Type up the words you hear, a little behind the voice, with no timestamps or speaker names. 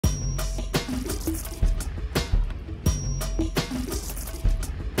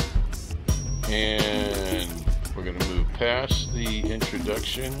and we're going to move past the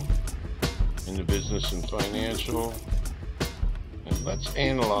introduction into business and financial, and let's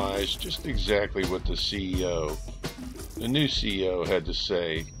analyze just exactly what the new CEO had to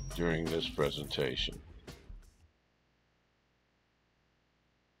say during this presentation.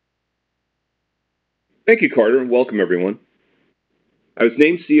 Thank you, Carter, and welcome everyone. I was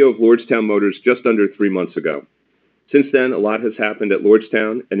named CEO of Lordstown Motors just under 3 months ago. Since then, a lot has happened at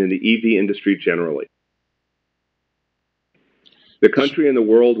Lordstown and in the EV industry generally. The country and the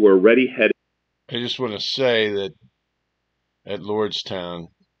world were already headed. I just want to say that at Lordstown,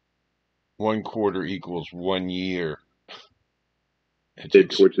 1 quarter equals 1 year.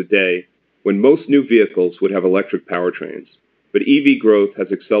 Towards a day when most new vehicles would have electric powertrains, but EV growth has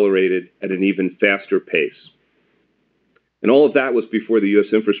accelerated at an even faster pace. And all of that was before the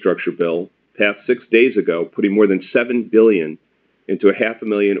U.S. infrastructure bill passed 6 days ago, putting more than $7 billion into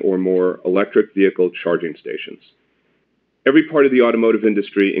 500,000 or more electric vehicle charging stations. Every part of the automotive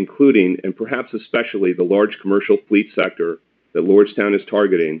industry, including and perhaps especially the large commercial fleet sector that Lordstown is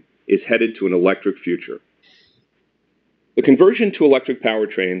targeting, is headed to an electric future. The conversion to electric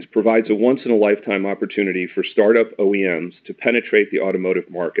powertrains provides a once-in-a-lifetime opportunity for startup OEMs to penetrate the automotive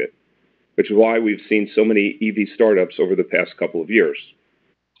market, which is why we've seen so many EV startups over the past couple of years.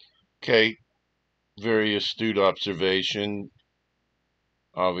 Okay, very astute observation.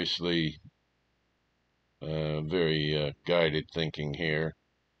 Obviously, very guided thinking here.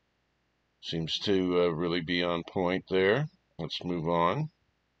 Seems to really be on point there. Let's move on.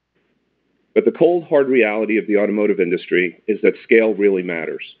 But the cold, hard reality of the automotive industry is that scale really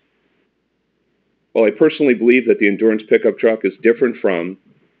matters. While I personally believe that the endurance pickup truck is different from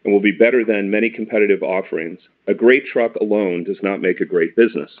and will be better than many competitive offerings, a great truck alone does not make a great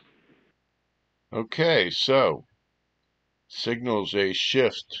business. Okay, so signals a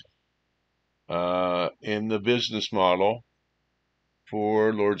shift in the business model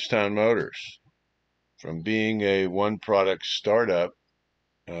for Lordstown Motors from being a one-product startup,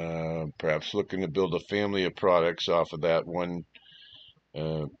 perhaps looking to build a family of products off of that one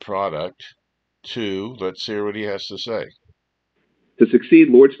product, to, let's hear what he has to say. To succeed,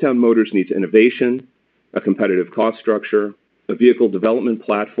 Lordstown Motors needs innovation, a competitive cost structure, a vehicle development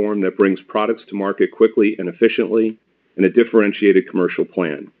platform that brings products to market quickly and efficiently, and a differentiated commercial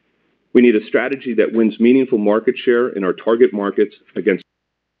plan. We need a strategy that wins meaningful market share in our target markets against...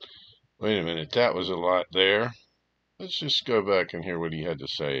 Wait a minute, that was a lot there. Let's just go back and hear what he had to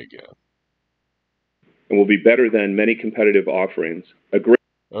say again. And will be better than many competitive offerings.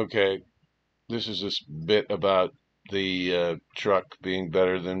 Okay, this is this bit about the truck being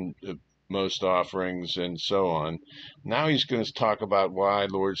better than most offerings and so on. Now he's going to talk about why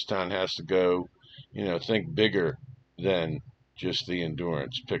Lordstown has to go, think bigger than just the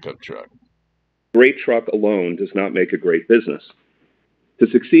endurance pickup truck. A great truck alone does not make a great business. To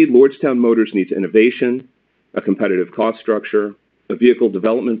succeed, Lordstown Motors needs innovation, a competitive cost structure, a vehicle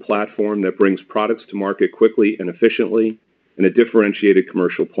development platform that brings products to market quickly and efficiently, and a differentiated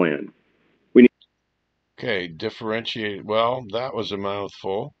commercial plan. Okay, differentiated. Well, that was a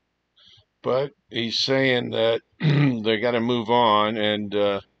mouthful. But he's saying that they got to move on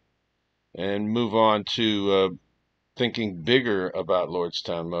and move on to thinking bigger about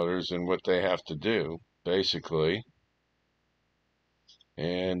Lordstown Motors and what they have to do, basically.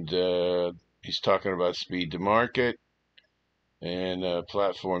 And he's talking about speed to market and a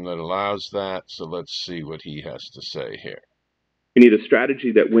platform that allows that. So let's see what he has to say here. We need a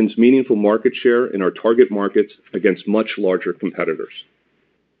strategy that wins meaningful market share in our target markets against much larger competitors.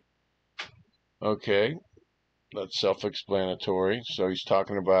 Okay, that's self-explanatory. So he's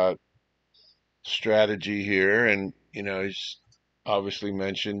talking about strategy here, and he's obviously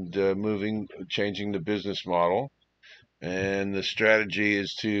mentioned changing the business model, and the strategy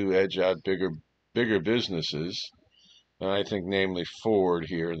is to edge out bigger businesses, and I think namely Ford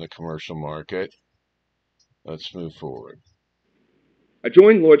here in the commercial market. Let's move forward. I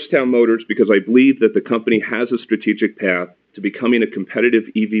joined Lordstown Motors because I believe that the company has a strategic path to becoming a competitive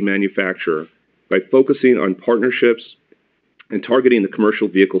EV manufacturer by focusing on partnerships and targeting the commercial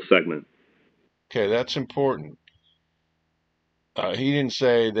vehicle segment. Okay, that's important. He didn't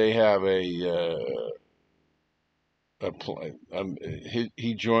say they have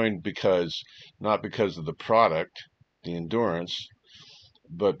he joined not because of the product, the endurance,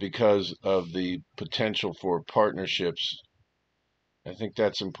 but because of the potential for partnerships. I think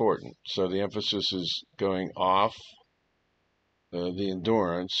that's important. So the emphasis is going off the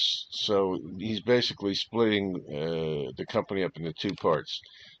endurance. So he's basically splitting the company up into 2 parts.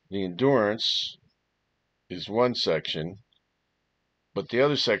 The endurance is one section, but the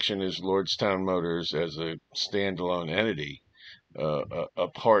other section is Lordstown Motors as a standalone entity,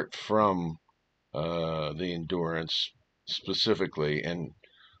 apart from the endurance specifically, and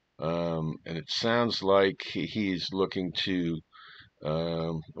it sounds like he's looking to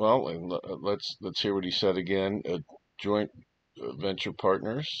let's hear what he said again. Joint venture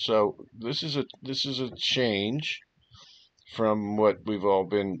partners. So this is a change from what we've all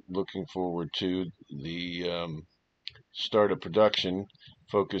been looking forward to. The start of production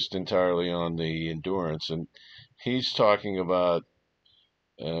focused entirely on the endurance, and he's talking about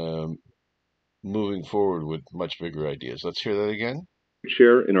um, moving forward with much bigger ideas. Let's hear that again.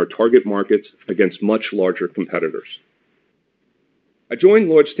 Share in our target markets against much larger competitors. I joined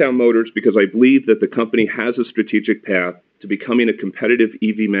Lordstown Motors because I believe that the company has a strategic path to becoming a competitive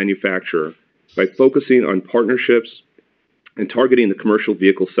EV manufacturer by focusing on partnerships and targeting the commercial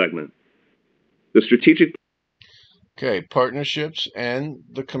vehicle segment. The strategic Partnerships and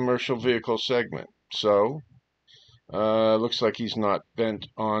the commercial vehicle segment. So, looks like he's not bent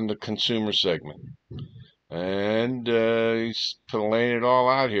on the consumer segment. And he's laying it all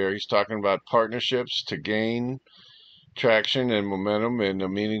out here. He's talking about partnerships to gain traction and momentum and a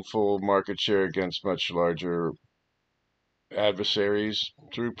meaningful market share against much larger adversaries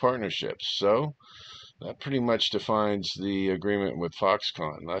through partnerships. So that pretty much defines the agreement with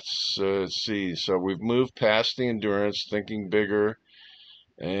Foxconn. Let's see. So we've moved past the endurance, thinking bigger,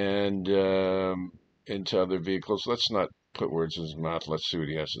 and into other vehicles. Let's not put words in his mouth. Let's see what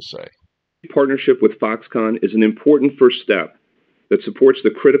he has to say. Partnership with Foxconn is an important first step that supports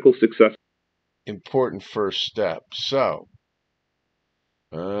the critical success. Important first step. So,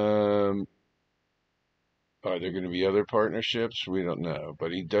 are there going to be other partnerships? We don't know,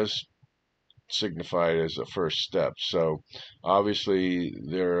 but he does signify it as a first step. So, obviously,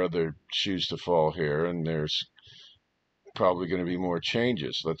 there are other shoes to fall here, and there's probably going to be more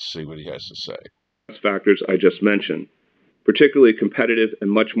changes. Let's see what he has to say. Factors I just mentioned, particularly competitive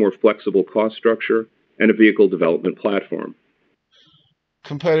and much more flexible cost structure and a vehicle development platform.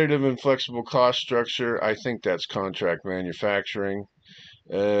 Competitive and flexible cost structure, I think that's contract manufacturing.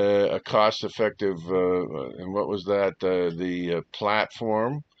 A cost-effective, and what was that? The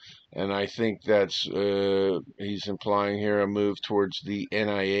platform, and I think that's he's implying here a move towards the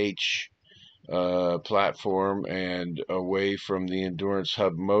NIH platform and away from the Endurance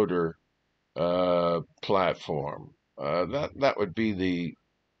Hub motor platform. That would be the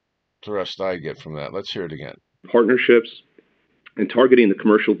thrust I get from that. Let's hear it again. Partnerships and targeting the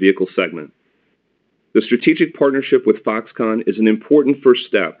commercial vehicle segment. The strategic partnership with Foxconn is an important first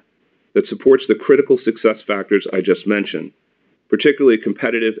step that supports the critical success factors I just mentioned, particularly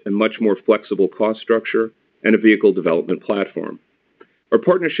competitive and much more flexible cost structure and a vehicle development platform. Our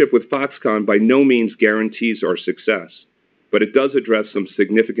partnership with Foxconn by no means guarantees our success, but it does address some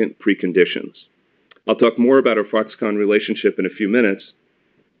significant preconditions. I'll talk more about our Foxconn relationship in a few minutes,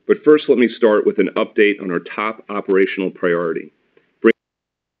 but first let me start with an update on our top operational priority.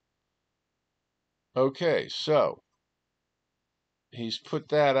 Okay, so he's put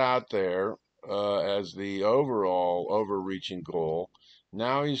that out there as the overall overreaching goal.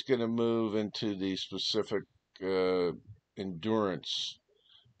 Now he's going to move into the specific endurance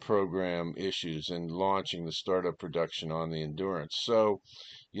program issues and launching the startup production on the endurance. So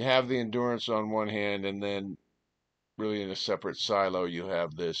you have the endurance on one hand, and then really in a separate silo, you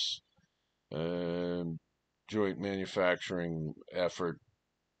have this joint manufacturing effort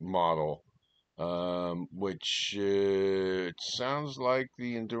model, which it sounds like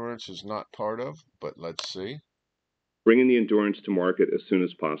the endurance is not part of, but let's see. Bringing the endurance to market as soon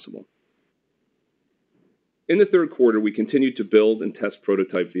as possible. In the third quarter, we continued to build and test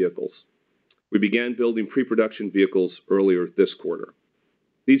prototype vehicles. We began building pre-production vehicles earlier this quarter.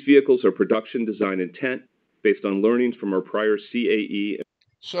 These vehicles are production design intent based on learnings from our prior CAE.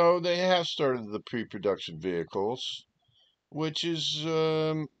 So they have started the pre-production vehicles, which is,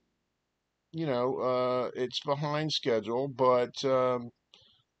 it's behind schedule, but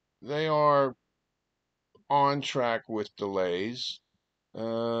they are on track with delays.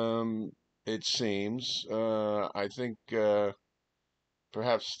 It seems. I think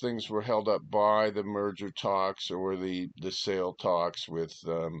perhaps things were held up by the merger talks or the sale talks with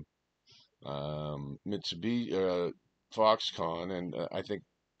Mitsubishi, Foxconn, and I think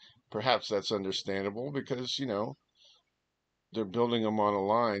perhaps that's understandable because they're building them on a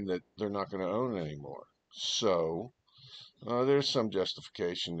line that they're not going to own anymore. So there's some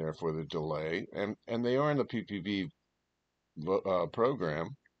justification there for the delay, and they are in the PPV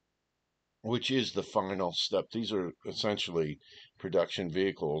program, which is the final step. These are essentially production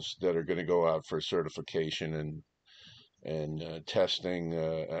vehicles that are going to go out for certification and and testing.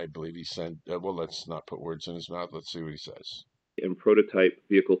 I believe he sent. Well, let's not put words in his mouth. Let's see what he says. And prototype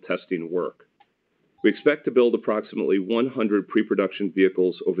vehicle testing work. We expect to build approximately 100 pre-production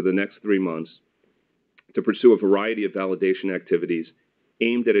vehicles over the next 3 months to pursue a variety of validation activities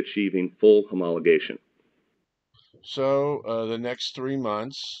aimed at achieving full homologation. So the next 3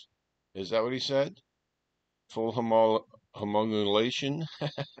 months, is that what he said? Full homologation?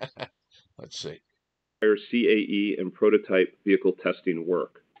 Let's see. CAE and prototype vehicle testing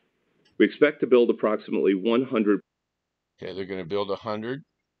work. We expect to build approximately 100 Okay, they're going to build 100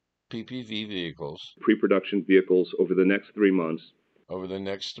 PPV vehicles pre-production vehicles over the next 3 months.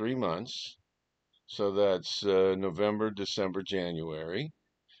 So that's November, December, January,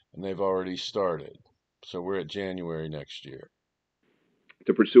 and they've already started. So we're at January next year.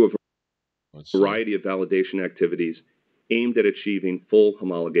 To pursue a variety of validation activities aimed at achieving full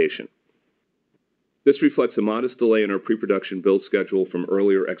homologation. This reflects a modest delay in our pre-production build schedule from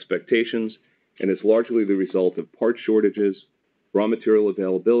earlier expectations and is largely the result of part shortages, raw material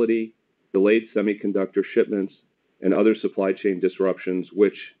availability, delayed semiconductor shipments, and other supply chain disruptions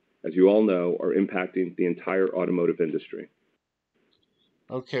which, as you all know, are impacting the entire automotive industry.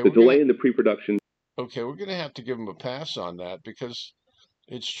 Okay, the delay in the pre-production. Okay, we're going to have to give them a pass on that because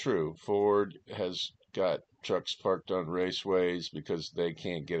it's true. Ford has got trucks parked on raceways because they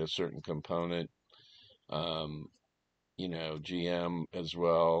can't get a certain component. GM as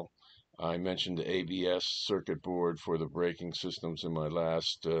well. I mentioned the ABS circuit board for the braking systems in my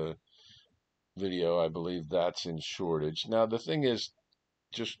last video. I believe that's in shortage. Now, the thing is,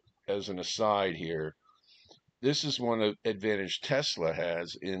 just as an aside here, this is one advantage Tesla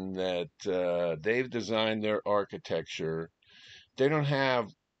has in that they've designed their architecture. They don't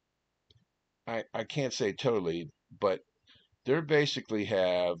have, I can't say totally, but they basically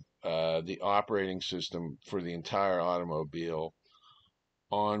have the operating system for the entire automobile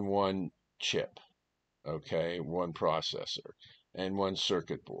on one chip, okay, one processor and one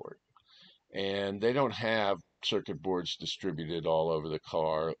circuit board. And they don't have circuit boards distributed all over the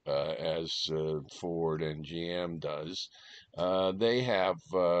car as Ford and GM does. They have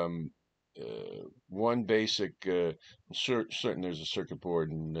one basic, certain there's a circuit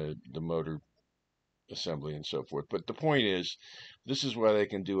board and the motor assembly and so forth. But the point is, this is why they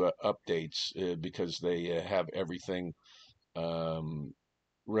can do updates because they have everything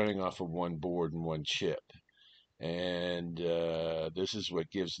running off of one board and one chip. And this is what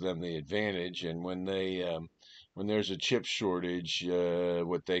gives them the advantage. And when there's a chip shortage,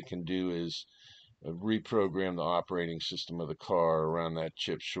 what they can do is reprogram the operating system of the car around that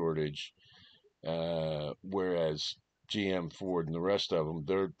chip shortage. Whereas GM, Ford, and the rest of them,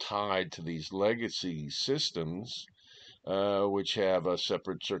 they're tied to these legacy systems, which have a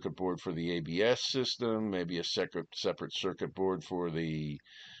separate circuit board for the ABS system, maybe a separate circuit board for the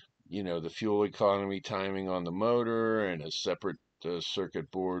fuel economy timing on the motor, and a separate circuit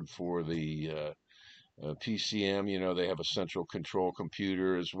board for the PCM. They have a central control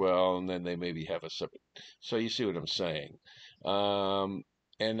computer as well, and then they maybe have a separate. So you see what I'm saying.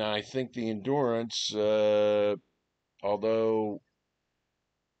 And I think the endurance, although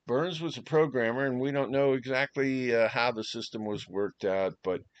Burns was a programmer, and we don't know exactly how the system was worked out,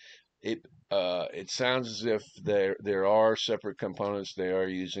 but it sounds as if there are separate components. They are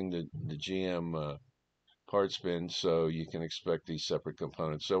using the GM parts bin, so you can expect these separate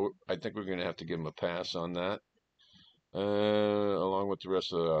components. So I think we're going to have to give them a pass on that, along with the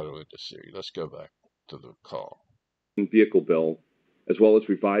rest of the auto industry. Let's go back to the call. Vehicle bill, as well as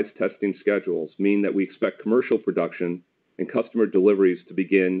revised testing schedules, mean that we expect commercial production and customer deliveries to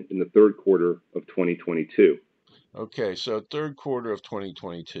begin in the third quarter of 2022. Okay, so third quarter of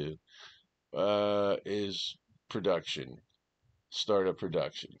 2022 is production, start of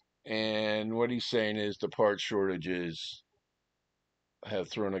production. And what he's saying is the part shortages have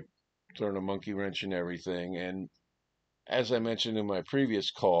thrown a monkey wrench in everything. And as I mentioned in my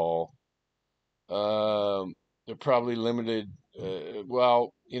previous call, they're probably limited.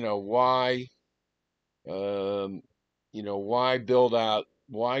 Well, why build out,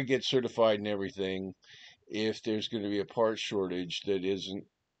 why get certified and everything if there's going to be a part shortage that isn't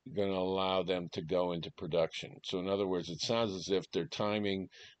going to allow them to go into production. So in other words, it sounds as if they're timing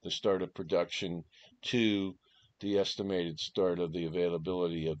the start of production to the estimated start of the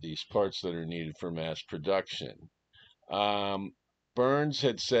availability of these parts that are needed for mass production. Burns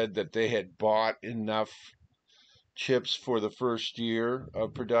had said that they had bought enough chips for the first year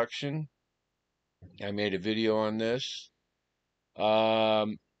of production. I made a video on this.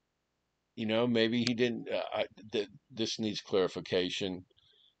 Maybe he didn't. This needs clarification.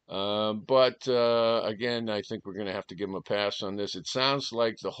 But again, I think we're going to have to give them a pass on this. It sounds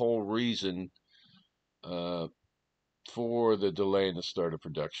like the whole reason for the delay in the start of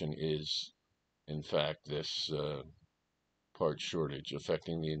production is, in fact, this part shortage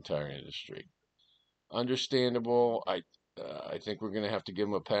affecting the entire industry. Understandable. I think we're going to have to give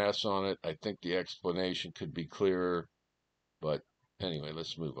them a pass on it. I think the explanation could be clearer, but anyway,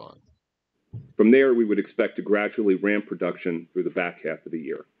 let's move on. From there, we would expect to gradually ramp production through the back half of the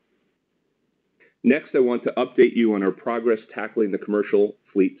year. Next, I want to update you on our progress tackling the commercial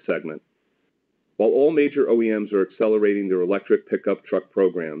fleet segment. While all major OEMs are accelerating their electric pickup truck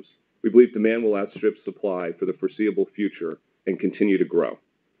programs, we believe demand will outstrip supply for the foreseeable future and continue to grow.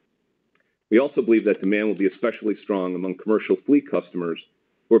 We also believe that demand will be especially strong among commercial fleet customers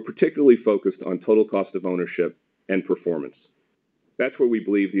who are particularly focused on total cost of ownership and performance. That's where we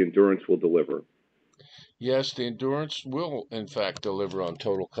believe the Endurance will deliver. Yes, the Endurance will, in fact, deliver on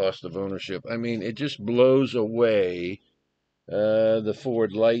total cost of ownership. I mean, it just blows away the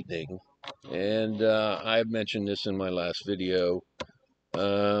Ford Lightning. And I mentioned this in my last video.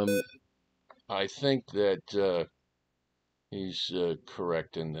 I think that he's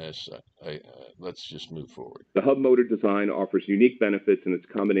correct in this. Let's just move forward. The hub motor design offers unique benefits in its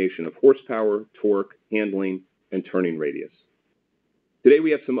combination of horsepower, torque, handling, and turning radius. Today,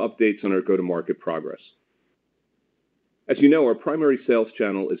 we have some updates on our go-to-market progress. As you know, our primary sales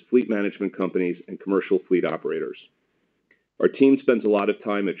channel is fleet management companies and commercial fleet operators. Our team spends a lot of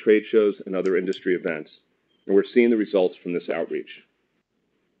time at trade shows and other industry events, and we're seeing the results from this outreach.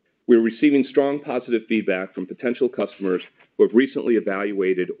 We're receiving strong positive feedback from potential customers who have recently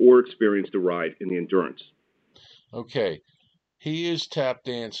evaluated or experienced a ride in the Endurance. Okay, he is tap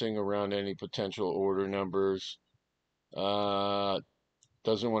dancing around any potential order numbers.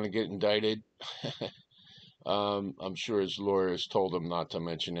 Doesn't want to get indicted. I'm sure his lawyers told him not to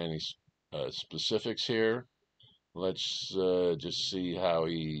mention any specifics here. Let's just see how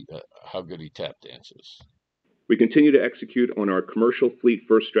good he tap dances. We continue to execute on our commercial fleet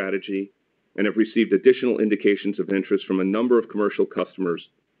first strategy and have received additional indications of interest from a number of commercial customers,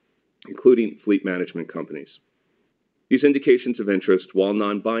 including fleet management companies. These indications of interest, while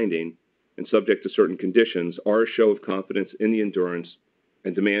non-binding and subject to certain conditions, are a show of confidence in the Endurance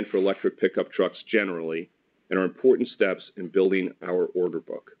and demand for electric pickup trucks generally, and are important steps in building our order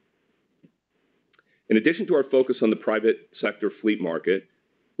book. In addition to our focus on the private sector fleet market,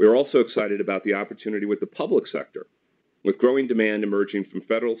 we are also excited about the opportunity with the public sector, with growing demand emerging from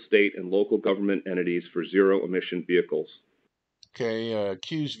federal, state, and local government entities for zero-emission vehicles. Okay,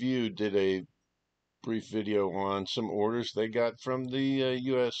 Q's View did a brief video on some orders they got from the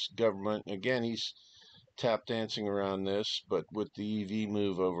U.S. government. Again, he's tap dancing around this, but with the EV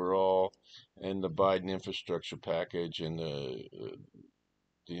move overall and the Biden infrastructure package and the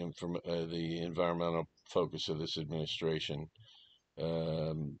environmental focus of this administration,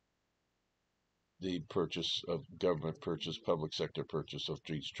 the purchase of government purchase, public sector purchase of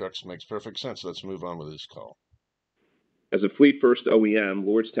these trucks makes perfect sense. Let's move on with this call. As a fleet-first OEM,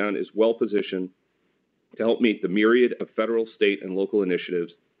 Lordstown is well-positioned to help meet the myriad of federal, state, and local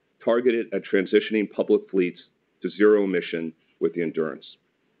initiatives targeted at transitioning public fleets to zero emission with the Endurance.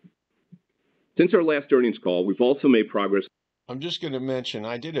 Since our last earnings call, we've also made progress. I'm just going to mention,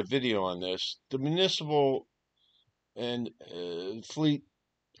 I did a video on this. The municipal and fleet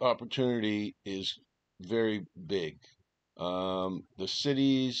opportunity is very big. The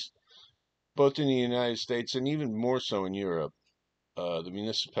cities, both in the United States and even more so in Europe, the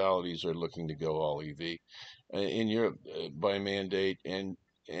municipalities are looking to go all EV. In Europe, by mandate, and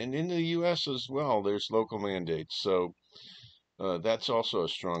in the U.S. as well, there's local mandates. So that's also a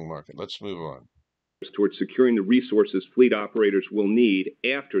strong market. Let's move on. Towards securing the resources fleet operators will need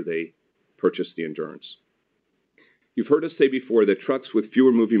after they purchase the Endurance. You've heard us say before that trucks with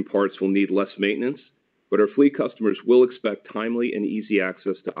fewer moving parts will need less maintenance, but our fleet customers will expect timely and easy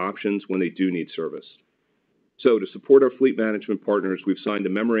access to options when they do need service. So, to support our fleet management partners, we've signed a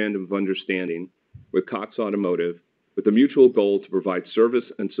memorandum of understanding with Cox Automotive with a mutual goal to provide service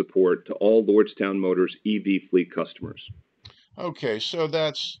and support to all Lordstown Motors EV fleet customers. Okay, so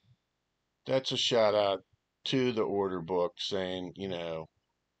that's a shout out to the order book saying,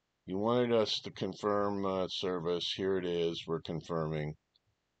 you wanted us to confirm service. Here it is. We're confirming.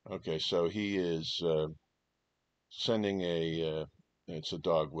 Okay, so he is sending it's a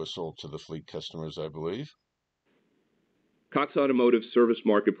dog whistle to the fleet customers, I believe. Cox Automotive's service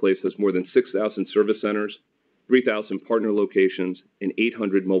marketplace has more than 6,000 service centers, 3,000 partner locations, and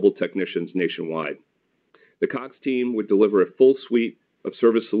 800 mobile technicians nationwide. The Cox team would deliver a full suite of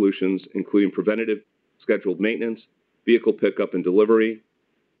service solutions, including preventative scheduled maintenance, vehicle pickup and delivery,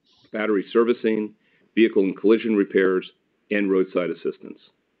 battery servicing, vehicle and collision repairs, and roadside assistance.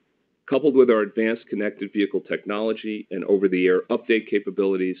 Coupled with our advanced connected vehicle technology and over-the-air update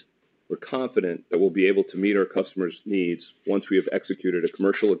capabilities, we're confident that we'll be able to meet our customers' needs once we have executed a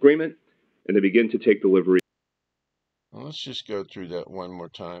commercial agreement and they begin to take delivery. Well, let's just go through that one more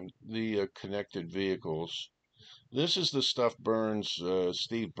time. The connected vehicles. This is the stuff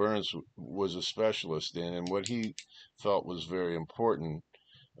Steve Burns was a specialist in, and what he felt was very important.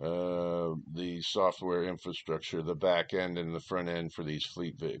 The software infrastructure, the back end and the front end for these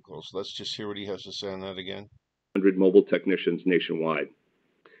fleet vehicles. Let's just hear what he has to say on that again. 100 mobile technicians nationwide.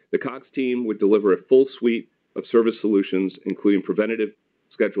 The Cox team would deliver a full suite of service solutions, including preventative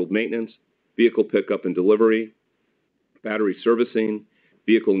scheduled maintenance, vehicle pickup and delivery, battery servicing,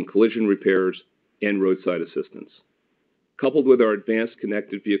 vehicle and collision repairs, and roadside assistance. Coupled with our advanced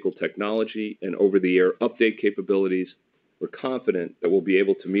connected vehicle technology and over-the-air update capabilities, we're confident that we'll be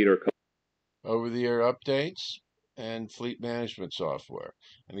able to meet our over-the-air updates and fleet management software.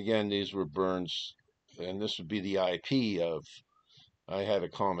 And again, these were Burns, and this would be the IP of, I had a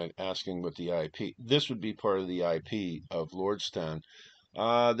comment asking what the IP, this would be part of the IP of Lordstown.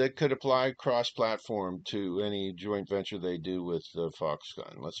 That could apply cross-platform to any joint venture they do with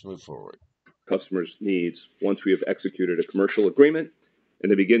Foxconn. Let's move forward. Customers' needs once we have executed a commercial agreement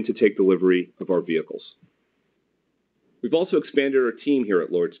and they begin to take delivery of our vehicles. We've also expanded our team here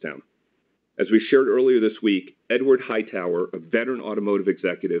at Lordstown. As we shared earlier this week, Edward Hightower, a veteran automotive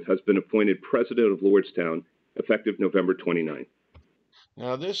executive, has been appointed president of Lordstown effective November 29th.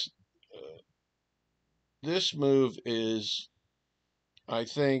 Now, this move is, I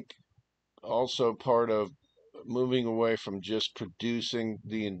think, also part of moving away from just producing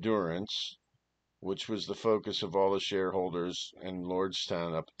the Endurance, which was the focus of all the shareholders in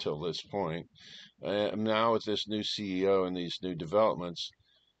Lordstown up until this point. Now with this new CEO and these new developments,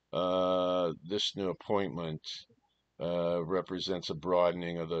 this new appointment represents a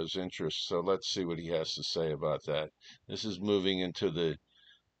broadening of those interests. So let's see what he has to say about that. This is moving into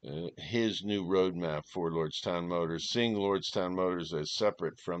his new roadmap for Lordstown Motors, seeing Lordstown Motors as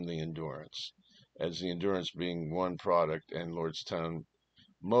separate from the Endurance, as the Endurance being one product and Lordstown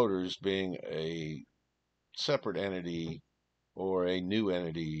Motors being a separate entity or a new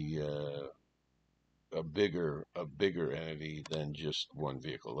entity, a bigger entity than just one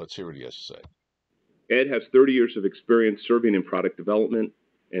vehicle. Let's hear what he has to say. Ed has 30 years of experience serving in product development,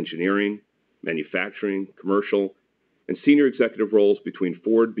 engineering, manufacturing, commercial, and senior executive roles between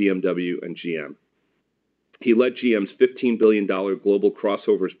Ford, BMW, and GM. He led GM's $15 billion global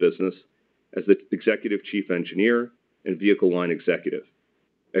crossovers business as the executive chief engineer and vehicle line executive.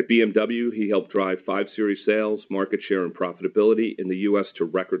 At BMW, he helped drive 5 Series sales, market share, and profitability in the U.S. to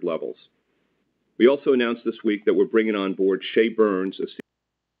record levels. We also announced this week that we're bringing on board Shay Burns.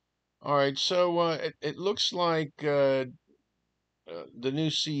 All right, so it looks like the new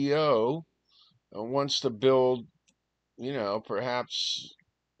CEO wants to build, perhaps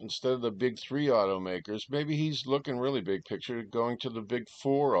instead of the big 3 automakers, maybe he's looking really big picture, going to the big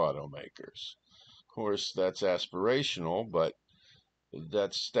 4 automakers. Of course, that's aspirational, but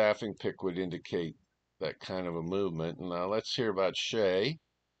that staffing pick would indicate that kind of a movement. Now let's hear about Shay.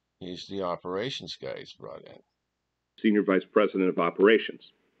 He's the operations guy he's brought in. Senior Vice President of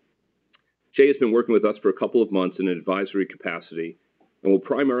Operations. Shay has been working with us for a couple of months in an advisory capacity and will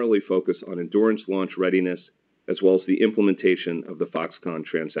primarily focus on Endurance launch readiness as well as the implementation of the Foxconn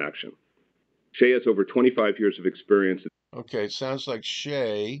transaction. Shay has over 25 years of experience. Okay, it sounds like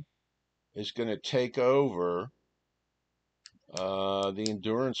Shay is going to take over the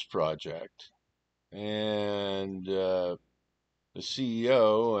Endurance project, and the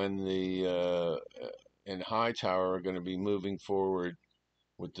CEO and Hightower are going to be moving forward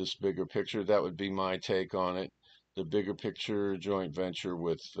with this bigger picture. That would be my take on it. The bigger picture joint venture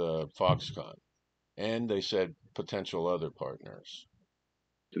with Foxconn, and they said potential other partners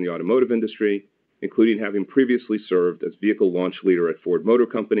in the automotive industry, including having previously served as vehicle launch leader at Ford Motor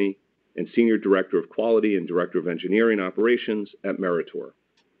Company and Senior Director of Quality and Director of Engineering Operations at Meritor.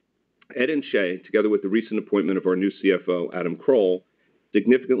 Ed and Shay, together with the recent appointment of our new CFO, Adam Kroll,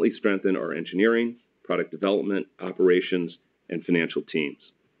 significantly strengthen our engineering, product development, operations, and financial teams.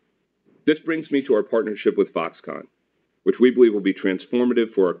 This brings me to our partnership with Foxconn, which we believe will be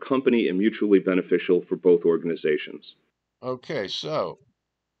transformative for our company and mutually beneficial for both organizations. Okay, so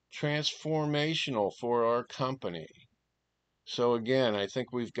transformational for our company. So again, I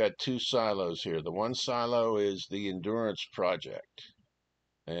think we've got 2 silos here. The one silo is the Endurance project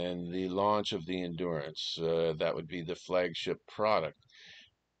and the launch of the Endurance. That would be the flagship product.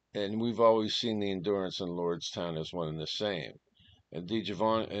 And we've always seen the Endurance and Lordstown as one and the same.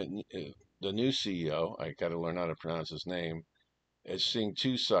 the new CEO, I got to learn how to pronounce his name, is seeing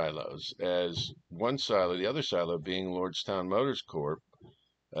two silos. As one silo, the other silo being Lordstown Motors Corp,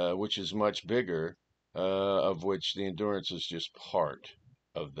 which is much bigger, of which the Endurance is just part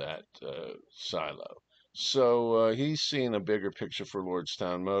of that silo. So he's seeing a bigger picture for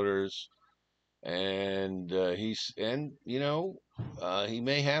Lordstown Motors, and he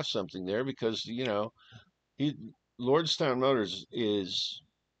may have something there because he Lordstown Motors is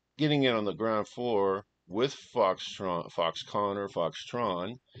getting in on the ground floor with Foxconn,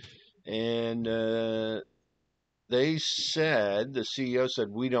 and the CEO said,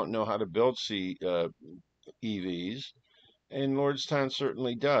 we don't know how to build EVs, and Lordstown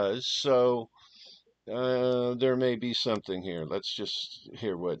certainly does. So there may be something here. Let's just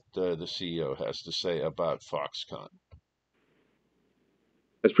hear what the CEO has to say about Foxconn.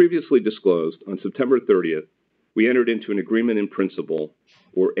 As previously disclosed, on September 30th, we entered into an agreement in principle,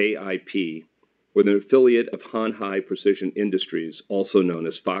 or AIP, with an affiliate of Han Hai Precision Industries, also known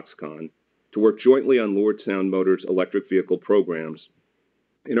as Foxconn, to work jointly on Lordstown Motors electric vehicle programs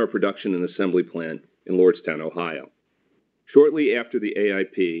in our production and assembly plant in Lordstown, Ohio. Shortly after the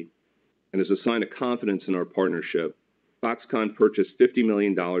AIP, and as a sign of confidence in our partnership, Foxconn purchased $50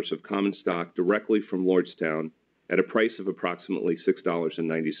 million of common stock directly from Lordstown at a price of approximately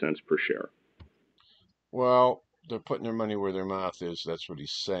 $6.90 per share. Well, they're putting their money where their mouth is. That's what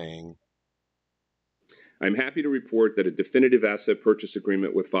he's saying. I'm happy to report that a definitive asset purchase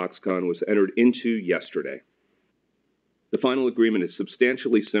agreement with Foxconn was entered into yesterday. The final agreement is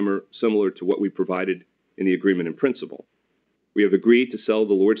substantially similar to what we provided in the agreement in principle. We have agreed to sell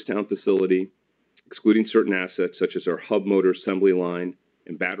the Lordstown facility, excluding certain assets such as our hub motor assembly line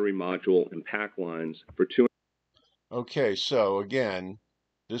and battery module and pack lines, for $200 million. Okay, so again,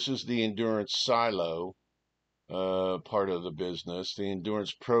 this is the Endurance silo part of the business. The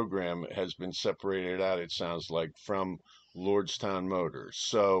Endurance program has been separated out, it sounds like, from Lordstown Motors.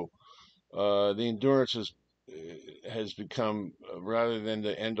 So the Endurance has become, rather than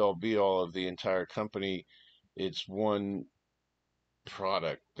the end-all be-all of the entire company, it's one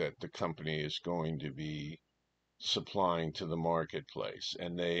product that the company is going to be supplying to the marketplace.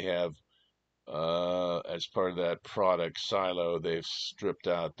 And they have, as part of that product silo, they've stripped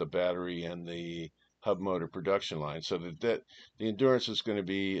out the battery and the hub motor production line, so that the Endurance is going to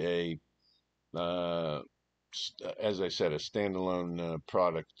be as I said, a standalone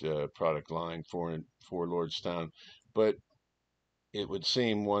product line for Lordstown. But it would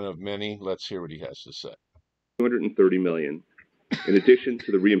seem one of many. Let's hear what he has to say. $230 million, in addition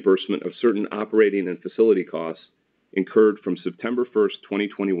to the reimbursement of certain operating and facility costs incurred from September 1st,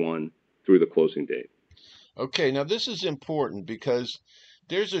 2021 through the closing date. Okay, now this is important because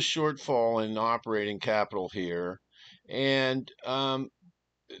there's a shortfall in operating capital here, and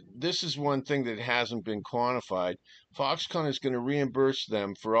this is one thing that hasn't been quantified. Foxconn is going to reimburse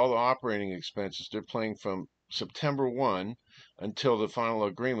them for all the operating expenses they're paying from September 1 until the final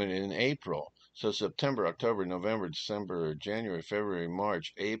agreement in April. So September, October, November, December, January, February,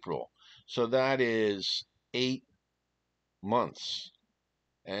 March, April. So that is 8 months.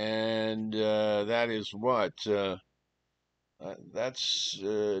 And that is what? That's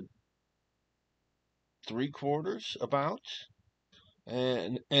 3/4 about.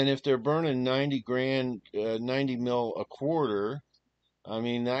 And if they're burning 90 grand, 90 mil a quarter, I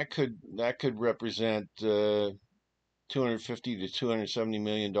mean that could represent 250 to 270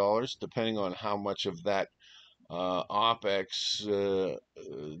 million dollars, depending on how much of that OPEX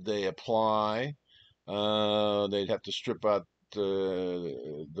they apply. They'd have to strip out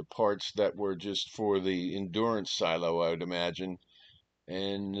the parts that were just for the Endurance silo, I would imagine,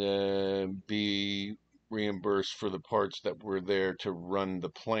 and be reimbursed for the parts that were there to run the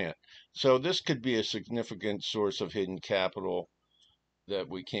plant. So this could be a significant source of hidden capital that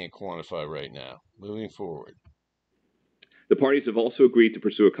we can't quantify right now. Moving forward. The parties have also agreed to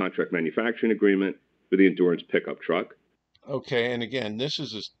pursue a contract manufacturing agreement for the Endurance pickup truck. Okay, and again, this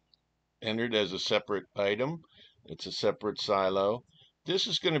is entered as a separate item. It's a separate silo. This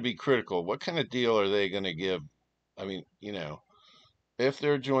is going to be critical. What kind of deal are they going to give? I mean, if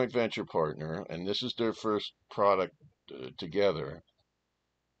they're a joint venture partner and this is their first product together,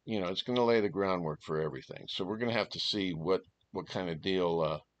 it's going to lay the groundwork for everything. So we're going to have to see what kind of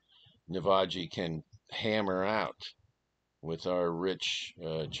deal Ninivaggi can hammer out with our rich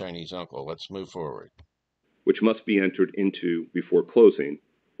Chinese uncle. Let's move forward. Which must be entered into before closing,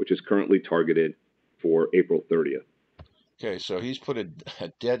 which is currently targeted for April 30th. Okay, so he's put a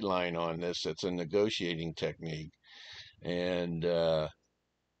deadline on this. It's a negotiating technique, and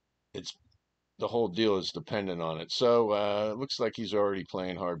the whole deal is dependent on it. So it looks like he's already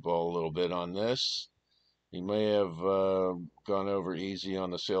playing hardball a little bit on this. He may have gone over easy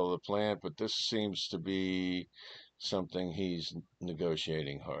on the sale of the plant, but this seems to be something he's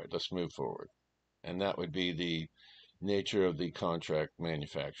negotiating hard. Let's move forward. And that would be the nature of the contract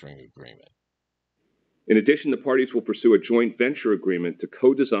manufacturing agreement. In addition, the parties will pursue a joint venture agreement to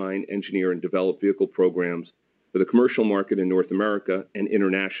co-design, engineer, and develop vehicle programs for the commercial market in North America and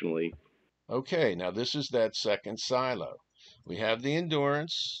internationally. Okay, now this is that second silo. We have the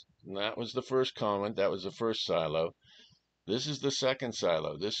endurance, and that was the first comment. That was the first silo. This is the second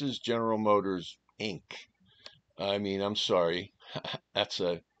silo. This is General Motors Inc. I mean, I'm sorry. That's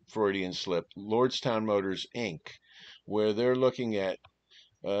a Freudian slip. Lordstown Motors Inc., where they're looking at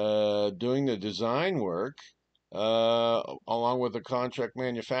doing the design work along with the contract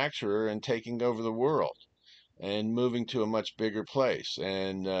manufacturer and taking over the world and moving to a much bigger place.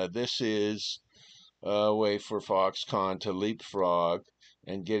 And this is a way for Foxconn to leapfrog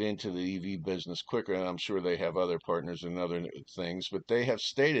and get into the EV business quicker. And I'm sure they have other partners and other things, but they have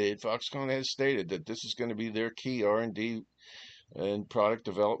stated, Foxconn has stated that this is going to be their key R&D and product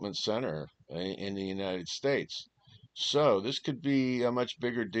development center in the United States. So this could be a much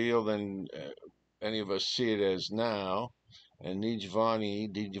bigger deal than any of us see it as now. And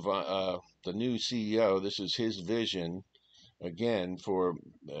Ninivaggi, the new CEO, this is his vision again for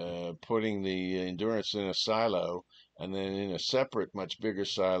putting the endurance in a silo and then in a separate, much bigger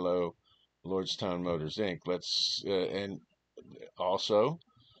silo, Lordstown Motors Inc. And also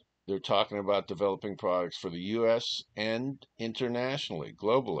they're talking about developing products for the U.S. and internationally,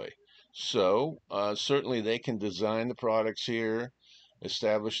 globally. So certainly they can design the products here,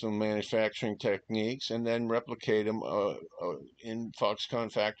 establish the manufacturing techniques, and then replicate them in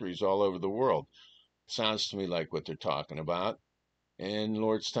Foxconn factories all over the world. Sounds to me like what they're talking about, and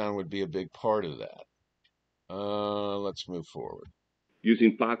Lordstown would be a big part of that. Let's move forward.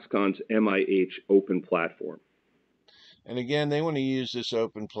 Using Foxconn's MIH open platform. And again, they want to use this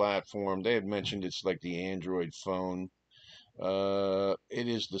open platform. They had mentioned it's like the Android phone. It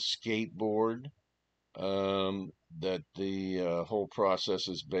is the skateboard that the whole process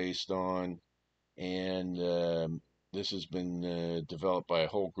is based on. And this has been developed by a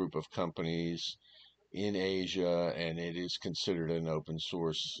whole group of companies in Asia, and it is considered an open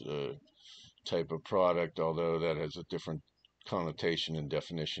source type of product, although that has a different connotation and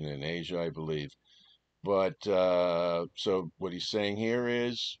definition in Asia, I believe. But so what he's saying here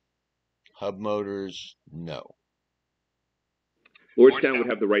is hub motors, no. Lordstown would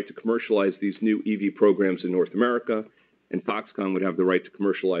have the right to commercialize these new EV programs in North America, and Foxconn would have the right to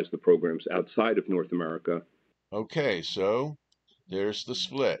commercialize the programs outside of North America. Okay, so there's the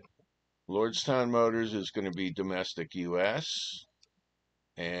split. Lordstown Motors is going to be domestic U.S.,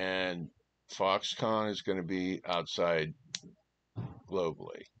 and Foxconn is going to be outside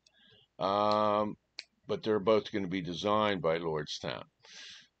globally. But they're both going to be designed by Lordstown.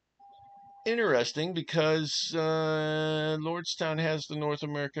 Interesting because Lordstown has the North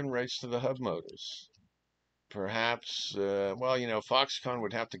American rights to the hub motors. Perhaps, Foxconn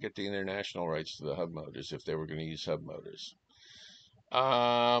would have to get the international rights to the hub motors if they were going to use hub motors.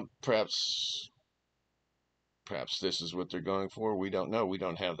 Perhaps this is what they're going for. We don't know. We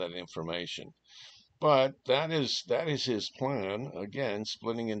don't have that information. But that is his plan. Again,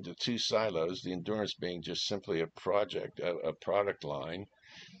 splitting into two silos, the endurance being just simply a product line.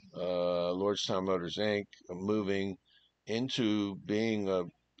 Lordstown Motors Inc. moving into being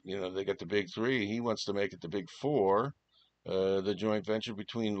they got the big three. He wants to make it the big four. The joint venture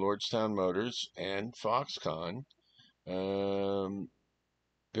between Lordstown Motors and Foxconn,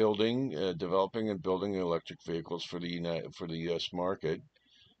 developing and building electric vehicles for the U.S. market,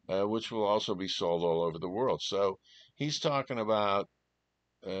 which will also be sold all over the world. So he's talking about,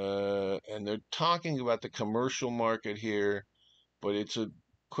 and they're talking about the commercial market here, but it's a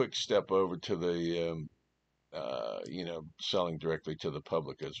quick step over to the, selling directly to the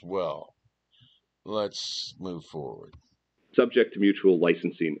public as well. Let's move forward. Subject to mutual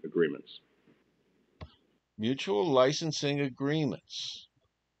licensing agreements. Mutual licensing agreements.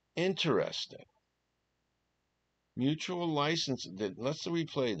 Interesting. Mutual license. Let's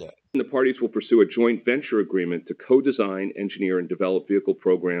replay that. The parties will pursue a joint venture agreement to co-design, engineer, and develop vehicle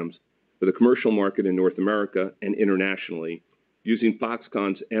programs for the commercial market in North America and internationally using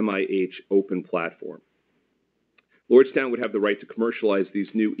Foxconn's MIH open platform. Lordstown would have the right to commercialize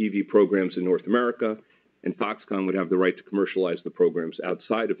these new EV programs in North America, and Foxconn would have the right to commercialize the programs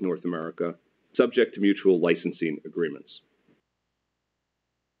outside of North America, subject to mutual licensing agreements.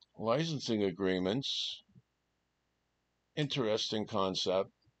 Licensing agreements. Interesting concept.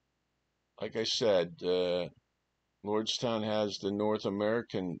 like I said, Lordstown has the North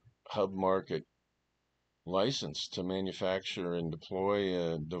American hub market license to manufacture and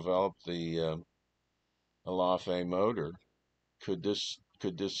deploy, develop the Elafe motor. Could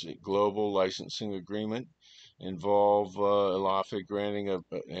this global licensing agreement involve Elafe granting an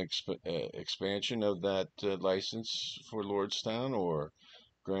expansion of that license for Lordstown, or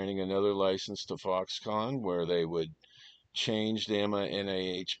granting another license to Foxconn, where they would change the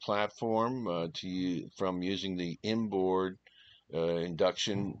NIH platform from using the inboard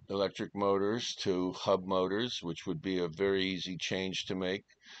induction electric motors to hub motors, which would be a very easy change to make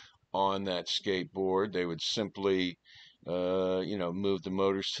on that skateboard. They would simply, move the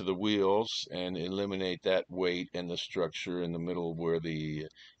motors to the wheels and eliminate that weight and the structure in the middle where the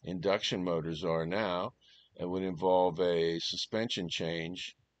induction motors are now. It would involve a suspension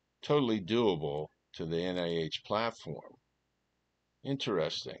change, totally doable to the NIH platform.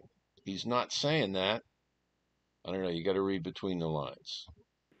 Interesting. He's not saying that. I don't know. You got to read between the lines.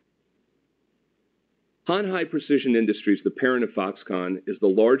 Han High Precision Industries, the parent of Foxconn, is the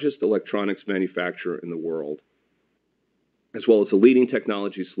largest electronics manufacturer in the world, as well as a leading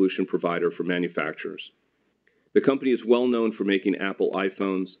technology solution provider for manufacturers. The company is well known for making Apple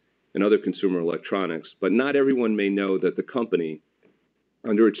iPhones and other consumer electronics, but not everyone may know that the company,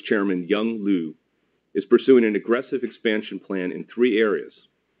 under its chairman Young Liu, is pursuing an aggressive expansion plan in 3 areas: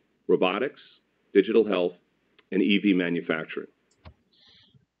 robotics, digital health, and EV manufacturing.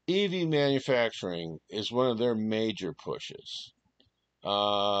 EV manufacturing is one of their major pushes.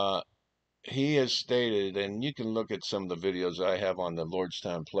 He has stated, and you can look at some of the videos I have on the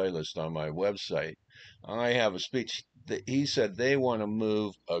Lordstown playlist on my website. I have a speech that he said they want to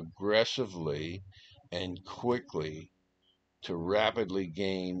move aggressively and quickly to rapidly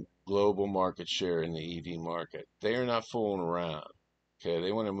gain global market share in the EV market. They are not fooling around. Okay,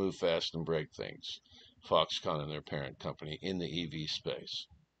 they want to move fast and break things. Foxconn and their parent company in the EV space.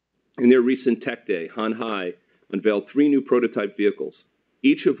 In their recent tech day, Han Hai unveiled 3 new prototype vehicles,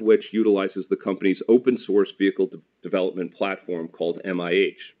 each of which utilizes the company's open source vehicle development platform called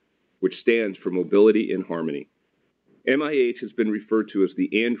MIH, which stands for Mobility in Harmony. MIH has been referred to as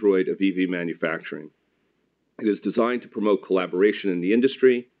the Android of EV manufacturing. It is designed to promote collaboration in the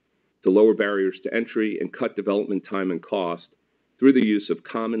industry, to lower barriers to entry, and cut development time and cost through the use of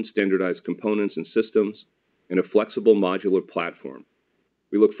common standardized components and systems and a flexible modular platform.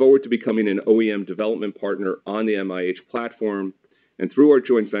 We look forward to becoming an OEM development partner on the MIH platform, and through our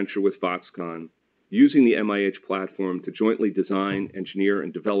joint venture with Foxconn, using the MIH platform to jointly design, engineer,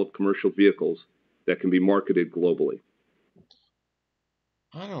 and develop commercial vehicles that can be marketed globally.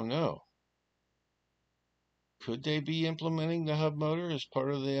 I don't know. Could they be implementing the hub motor as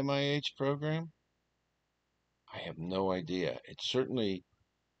part of the MIH program? I have no idea. It certainly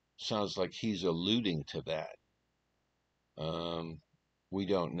sounds like he's alluding to that. We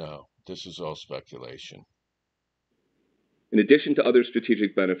don't know. This is all speculation. In addition to other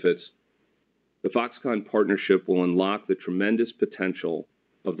strategic benefits, the Foxconn partnership will unlock the tremendous potential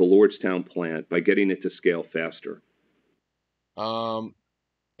of the Lordstown plant by getting it to scale faster.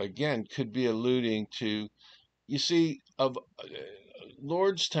 Again, could be alluding to, you see, of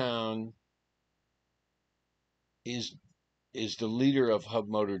Lordstown is the leader of hub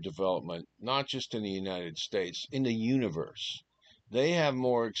motor development, not just in the United States, in the universe. They have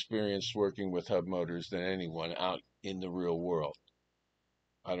more experience working with hub motors than anyone out in the real world.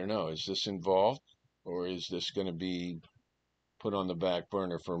 I don't know. Is this involved, or is this going to be put on the back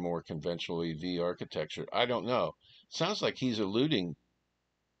burner for more conventional EV architecture? I don't know. Sounds like he's alluding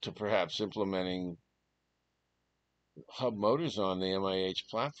to perhaps implementing hub motors on the MIH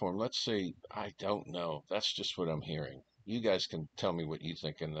platform. Let's see. I don't know. That's just what I'm hearing. You guys can tell me what you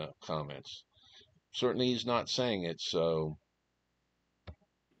think in the comments. Certainly he's not saying it, so.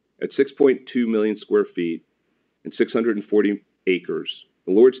 At 6.2 million square feet and 640 acres,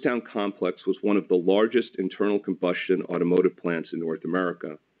 the Lordstown complex was one of the largest internal combustion automotive plants in North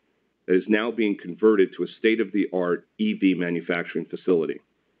America that is now being converted to a state-of-the-art EV manufacturing facility.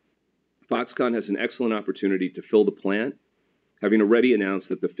 Foxconn has an excellent opportunity to fill the plant, having already announced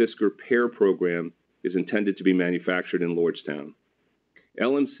that the Fisker PAIR program is intended to be manufactured in Lordstown.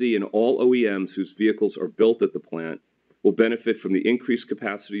 LMC and all OEMs whose vehicles are built at the plant will benefit from the increased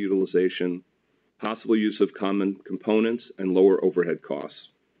capacity utilization, possible use of common components, and lower overhead costs.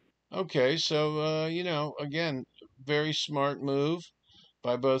 Okay, so, again, very smart move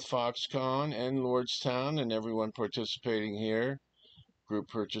by both Foxconn and Lordstown and everyone participating here. Group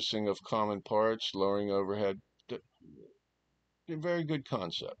purchasing of common parts, lowering overhead. A very good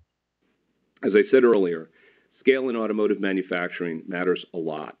concept. As I said earlier, scale in automotive manufacturing matters a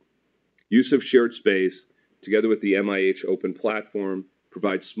lot. Use of shared space, together with the MIH open platform,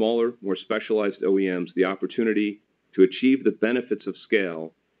 provides smaller, more specialized OEMs the opportunity to achieve the benefits of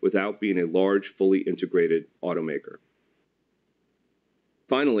scale without being a large, fully integrated automaker.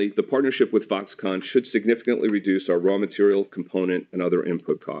 Finally, the partnership with Foxconn should significantly reduce our raw material, component, and other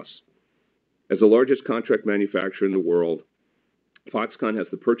input costs. As the largest contract manufacturer in the world, Foxconn has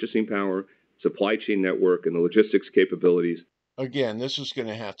the purchasing power, supply chain network, and the logistics capabilities. Again, this is going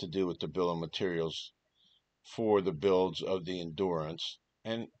to have to do with the bill of materials for the builds of the Endurance.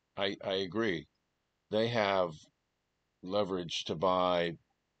 And I agree. They have leverage to buy,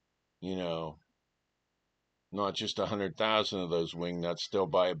 not just 100,000 of those wing nuts, they'll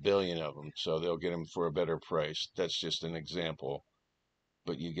buy 1 billion of them. So they'll get them for a better price. That's just an example,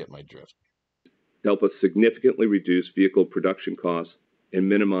 but you get my drift. Help us significantly reduce vehicle production costs and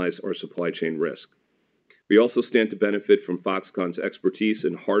minimize our supply chain risk. We also stand to benefit from Foxconn's expertise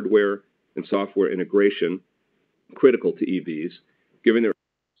in hardware and software integration, critical to EVs, given their...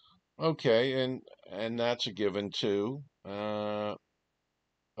 Okay, and that's a given too. Although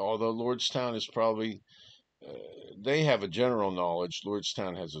Lordstown is probably, they have a general knowledge.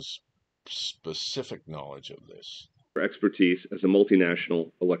 Lordstown has a specific knowledge of this. Expertise as a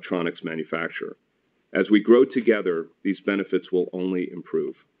multinational electronics manufacturer. As we grow together, these benefits will only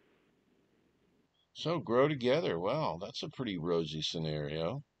improve. So grow together. Wow, that's a pretty rosy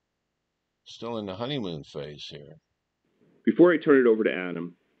scenario. Still in the honeymoon phase here. Before I turn it over to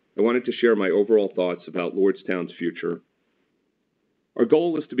Adam, I wanted to share my overall thoughts about Lordstown's future. Our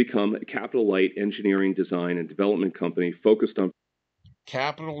goal is to become a capital-light engineering, design, and development company focused on...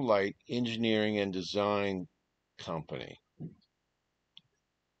 Capital-light engineering and design company.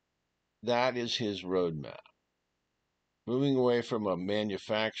 That is his roadmap. Moving away from a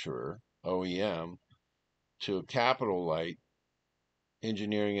manufacturer, OEM, to a capital-light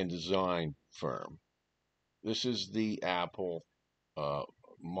engineering and design firm. This is the Apple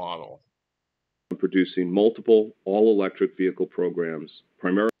model. Producing multiple all-electric vehicle programs,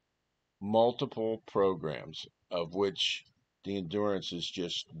 primarily... Multiple programs, of which the Endurance is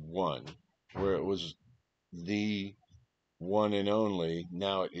just one, where it was the one and only,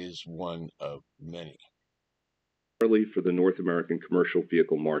 now it is one of many. For the North American commercial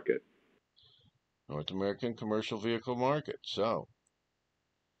vehicle market. North American commercial vehicle market, so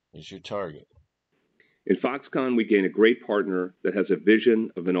is your target. In Foxconn, we gain a great partner that has a vision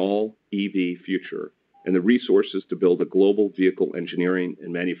of an all-EV future and the resources to build a global vehicle engineering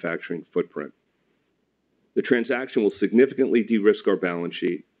and manufacturing footprint. The transaction will significantly de-risk our balance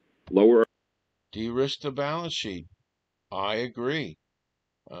sheet, lower... De-risk the balance sheet. I agree.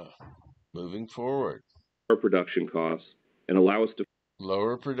 Moving forward. Our production costs and allow us to...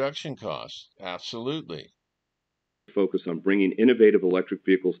 Lower production costs. Absolutely. Focus on bringing innovative electric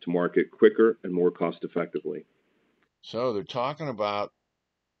vehicles to market quicker and more cost-effectively. So they're talking about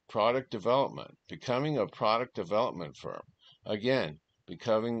product development, becoming a product development firm. Again,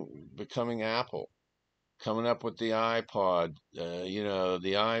 becoming Apple, coming up with the iPod,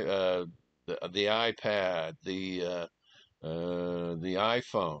 the iPad, the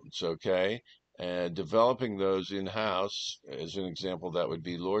iPhones, okay? And developing those in-house, as an example, that would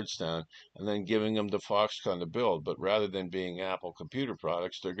be Lordstown, and then giving them to Foxconn to build. But rather than being Apple computer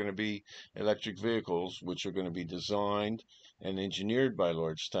products, they're going to be electric vehicles, which are going to be designed and engineered by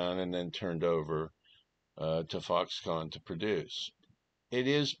Lordstown and then turned over to Foxconn to produce. It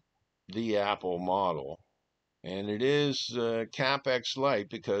is the Apple model, and it is CapEx light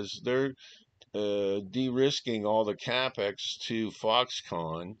because they're de-risking all the CapEx to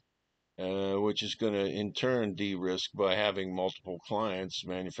Foxconn, which is going to in turn de-risk by having multiple clients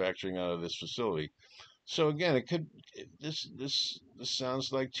manufacturing out of this facility. So again, this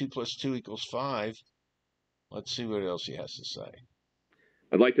sounds like 2 + 2 = 5. Let's see what else he has to say.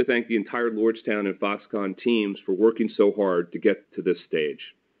 I'd like to thank the entire Lordstown and Foxconn teams for working so hard to get to this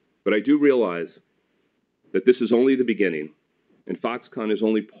stage. But I do realize that this is only the beginning, and Foxconn is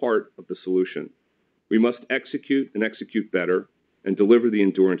only part of the solution. We must execute and execute better and deliver the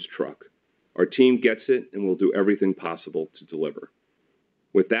Endurance truck. Our team gets it and will do everything possible to deliver.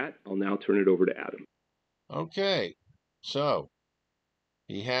 With that, I'll now turn it over to Adam. Okay, so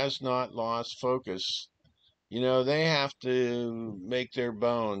he has not lost focus. They have to make their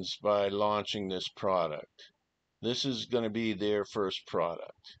bones by launching this product. This is going to be their first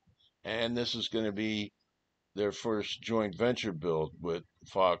product, and this is going to be their first joint venture build with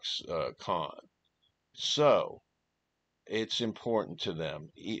Foxconn. So it's important to them,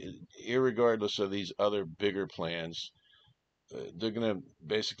 irregardless of these other bigger plans. They're going to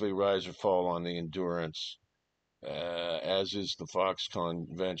basically rise or fall on the Endurance as is the Foxconn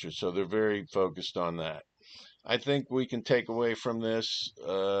venture. So they're very focused on that. I think we can take away from this,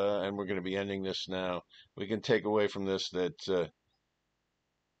 and we're going to be ending this now. We can take away from this that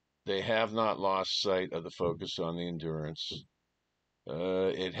they have not lost sight of the focus on the endurance.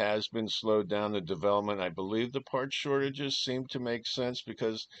 It has been slowed down, the development. I believe the part shortages seem to make sense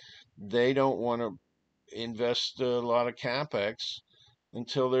because they don't want to invest a lot of capex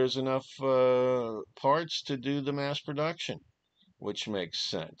until there's enough parts to do the mass production, which makes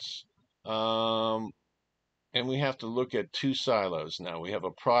sense. And we have to look at two silos now. We have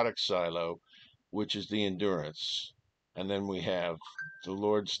a product silo, which is the endurance, and then we have the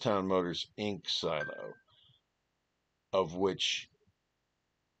Lordstown Motors Inc. silo, of which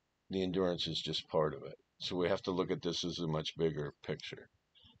the endurance is just part of it. So we have to look at this as a much bigger picture.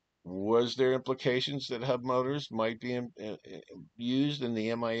 Was there implications that hub motors might be used in the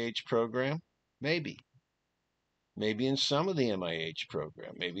MIH program? Maybe. Maybe in some of the MIH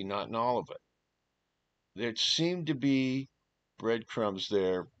program, maybe not in all of it. There seemed to be breadcrumbs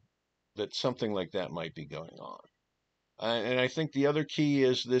there that something like that might be going on. And I think the other key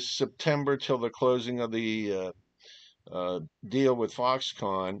is this September till the closing of the deal with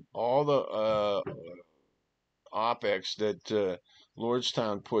Foxconn, all the OPEX that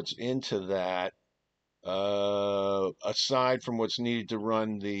Lordstown puts into that, aside from what's needed to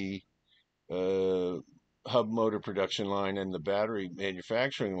run the hub motor production line and the battery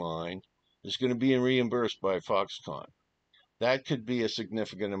manufacturing line, is going to be reimbursed by Foxconn. That could be a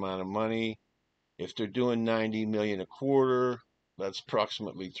significant amount of money. If they're doing 90 million a quarter, that's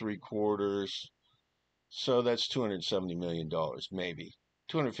approximately 3/4. So that's $270 million, maybe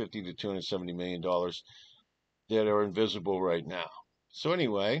 250 to $270 million that are invisible right now. So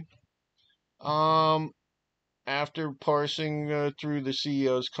anyway, after parsing through the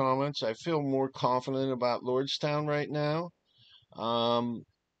CEO's comments, I feel more confident about Lordstown right now.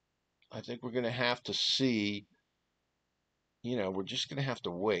 I think we're going to have to see. We're just going to have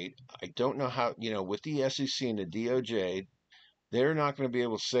to wait. I don't know how, with the SEC and the DOJ, they're not going to be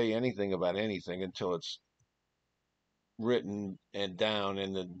able to say anything about anything until it's written and down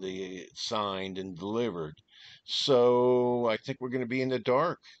and the signed and delivered. So I think we're going to be in the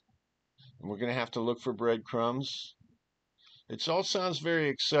dark, and we're going to have to look for breadcrumbs. It all sounds very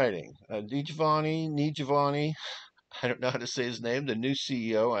exciting. Nijavani, I don't know how to say his name, the new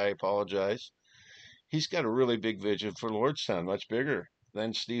CEO, I apologize. He's got a really big vision for Lordstown, much bigger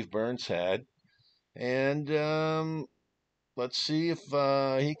than Steve Burns had. And let's see if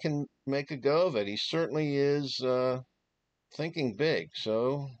he can make a go of it. He certainly is thinking big.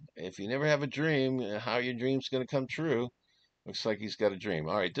 So if you never have a dream, how your dream's going to come true? Looks like he's got a dream.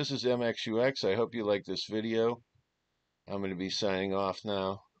 All right, this is MXUX. I hope you like this video. I'm going to be signing off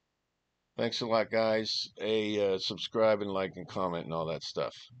now. Thanks a lot, guys. Subscribe and like and comment and all that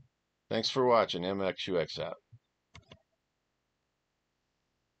stuff. Thanks for watching. MXUX out.